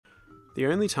The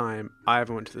only time I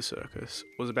ever went to the circus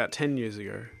was about 10 years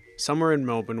ago, somewhere in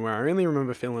Melbourne where I only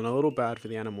remember feeling a little bad for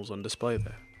the animals on display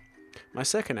there. My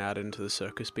second out into the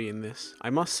circus being this, I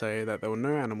must say that there were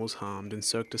no animals harmed in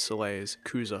Cirque du Soleil's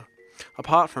Kooza,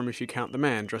 apart from if you count the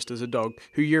man dressed as a dog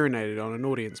who urinated on an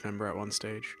audience member at one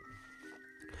stage.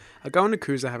 I go into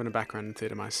Kooza having a background in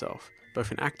theatre myself,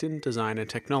 both in acting, design and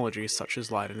technology such as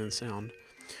lighting and sound.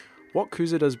 What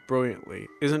Kooza does brilliantly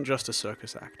isn't just a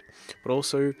circus act, but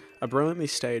also a brilliantly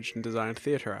staged and designed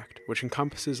theatre act, which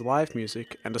encompasses live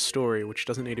music and a story which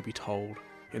doesn't need to be told,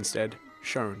 instead,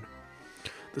 shown.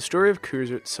 The story of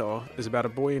Kooza itself is about a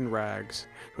boy in rags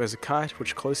who has a kite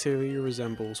which closely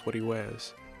resembles what he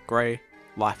wears, grey,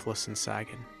 lifeless and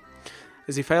sagging.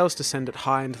 As he fails to send it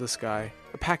high into the sky,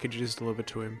 a package is delivered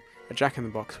to him, a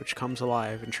jack-in-the-box which comes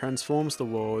alive and transforms the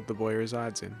world the boy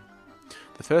resides in.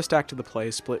 The first act of the play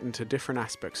is split into different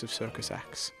aspects of circus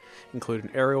acts,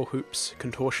 including aerial hoops,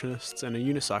 contortionists, and a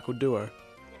unicycle duo.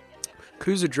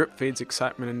 Kooza drip feeds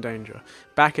excitement and danger,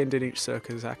 back-ending each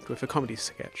circus act with a comedy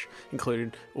sketch,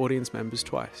 including audience members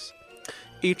twice.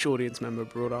 Each audience member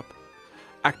brought up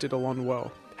acted along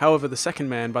well. However, the second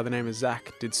man, by the name of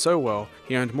Zach, did so well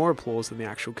he earned more applause than the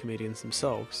actual comedians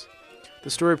themselves. The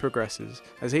story progresses,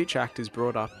 as each act is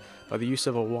brought up by the use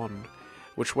of a wand,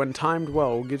 which when timed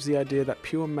well gives the idea that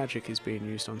pure magic is being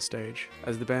used on stage,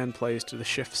 as the band plays to the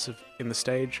shifts in the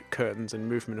stage, curtains and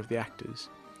movement of the actors.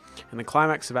 In the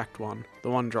climax of Act 1, the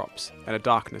wand drops, and a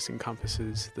darkness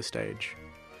encompasses the stage.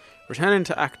 Returning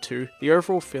to Act 2, the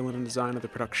overall feeling and design of the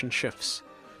production shifts.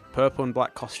 Purple and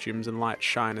black costumes and lights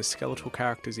shine as skeletal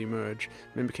characters emerge,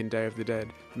 mimicking Day of the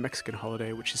Dead, a Mexican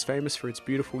holiday which is famous for its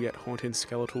beautiful yet haunting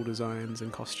skeletal designs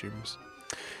and costumes.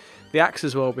 The acts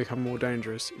as well become more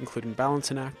dangerous, including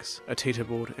balancing acts, a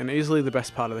teeterboard, and easily the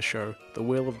best part of the show, the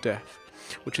Wheel of Death,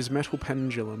 which is a metal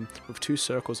pendulum with two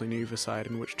circles on either side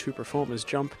in which two performers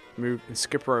jump, move, and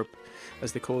skip rope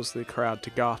as they cause the crowd to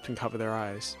gasp and cover their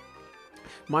eyes.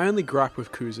 My only gripe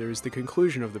with Kooza is the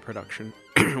conclusion of the production,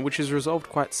 which is resolved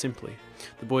quite simply,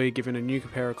 the boy given a new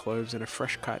pair of clothes and a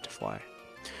fresh kite to fly.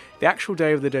 The actual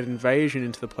Day of the Dead invasion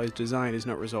into the play's design is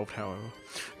not resolved, however.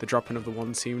 The dropping of the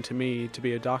wand seemed to me to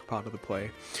be a dark part of the play,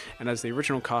 and as the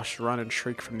original cast run and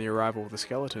shriek from the arrival of the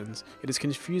skeletons, it is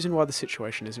confusing why the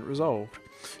situation isn't resolved.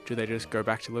 Do they just go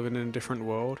back to living in a different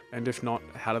world? And if not,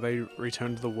 how do they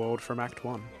return to the world from Act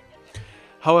 1?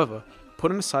 However,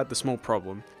 putting aside the small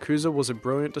problem, Kooza was a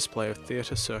brilliant display of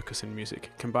theatre, circus and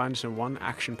music, combined in one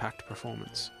action-packed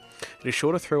performance. It is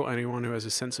sure to thrill anyone who has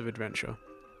a sense of adventure,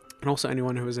 and also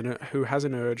anyone who has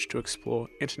an urge to explore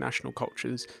international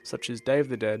cultures such as Day of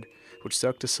the Dead, which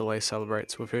Cirque du Soleil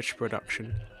celebrates with each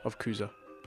production of Kooza.